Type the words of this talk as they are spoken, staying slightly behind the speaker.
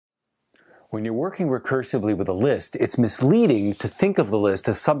When you're working recursively with a list, it's misleading to think of the list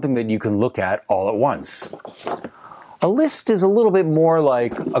as something that you can look at all at once. A list is a little bit more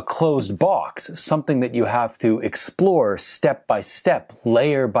like a closed box, something that you have to explore step by step,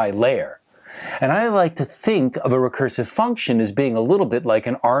 layer by layer. And I like to think of a recursive function as being a little bit like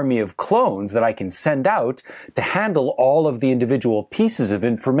an army of clones that I can send out to handle all of the individual pieces of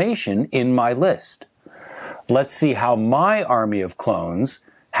information in my list. Let's see how my army of clones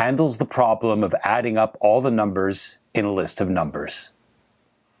handles the problem of adding up all the numbers in a list of numbers.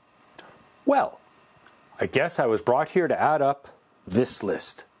 Well, I guess I was brought here to add up this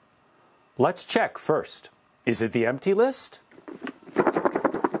list. Let's check first. Is it the empty list?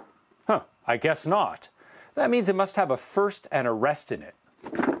 I guess not. That means it must have a first and a rest in it.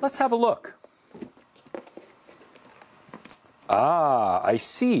 Let's have a look. I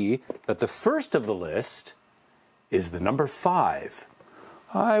see that the first of the list is the number 5.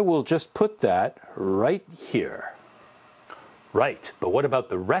 I will just put that right here. Right, but what about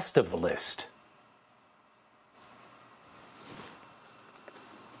the rest of the list?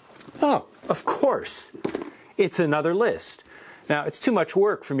 Oh, of course. It's another list. Now, it's too much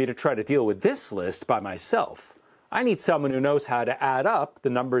work for me to try to deal with this list by myself. I need someone who knows how to add up the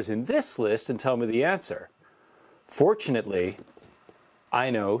numbers in this list and tell me the answer. Fortunately, I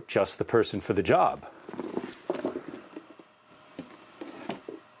know just the person for the job.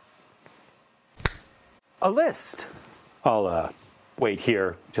 A list. I'll wait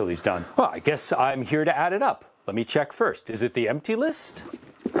here until he's done. Well, I guess I'm here to add it up. Let me check first. Is it the empty list?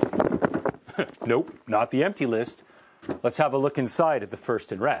 Nope, not the empty list. Let's have a look inside at the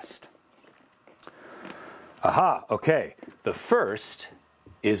first and rest. Aha, okay. The first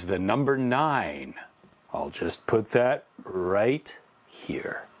is the number 9. I'll just put that right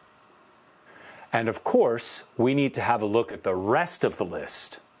here. And of course, we need to have a look at the rest of the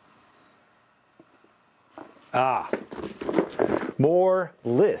list. More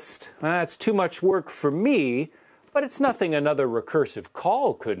list. That's too much work for me, but it's nothing another recursive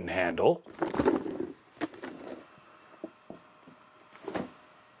call couldn't handle.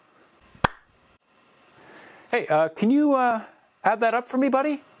 Hey, can you add that up for me,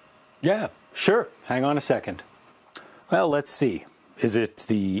 buddy? Yeah, sure. Hang on a second. Well, let's see. Is it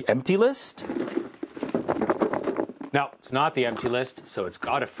the empty list? No, it's not the empty list, so it's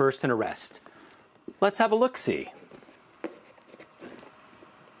got a first and a rest. Let's have a look-see.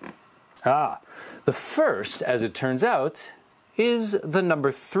 The first, as it turns out, is the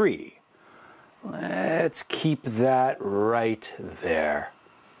number 3. Let's keep that right there.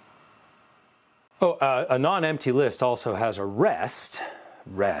 Oh, a non-empty list also has a rest.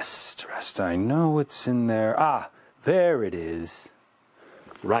 Rest, I know it's in there. There it is.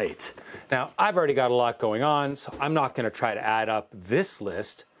 Right. Now, I've already got a lot going on, so I'm not going to try to add up this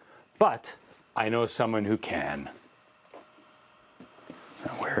list, but I know someone who can.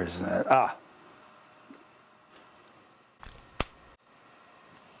 Now, where is that?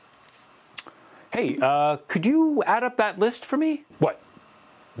 Hey, could you add up that list for me? What?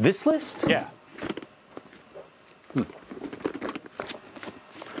 This list? Yeah.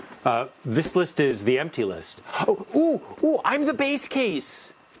 This list is the empty list. Oh, I'm the base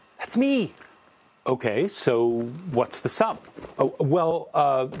case. That's me. Okay, so what's the sum? Oh,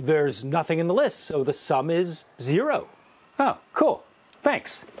 well, there's nothing in the list, so the sum is 0. Oh, cool.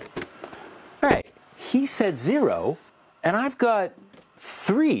 Thanks. All right, he said 0, and I've got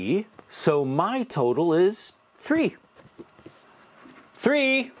 3, so my total is 3.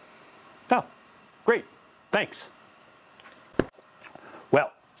 3. Oh, great. Thanks.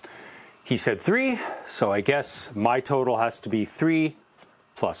 Well, he said 3, so I guess my total has to be 3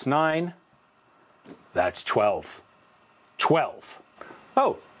 plus 9. That's 12. 12.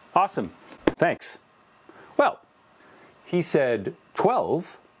 Oh, awesome. Thanks. Well, he said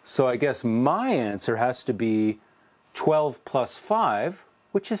 12, so I guess my answer has to be 12 plus 5,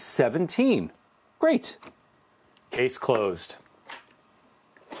 which is 17. Great. Case closed.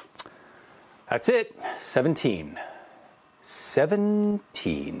 That's it. 17.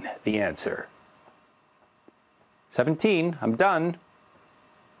 17, the answer. 17, I'm done.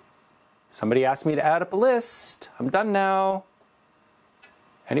 Somebody asked me to add up a list. I'm done now.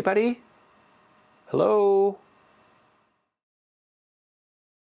 Anybody? Hello?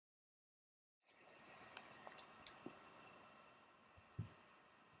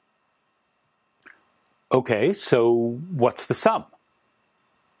 Okay, so what's the sum?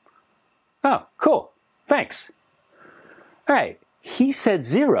 Oh, cool. Thanks. All right, he said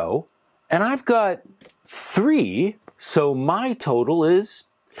 0, and I've got 3, so my total is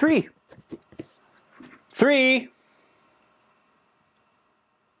 3. 3.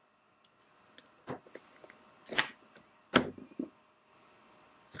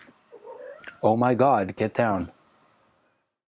 Oh my God, get down.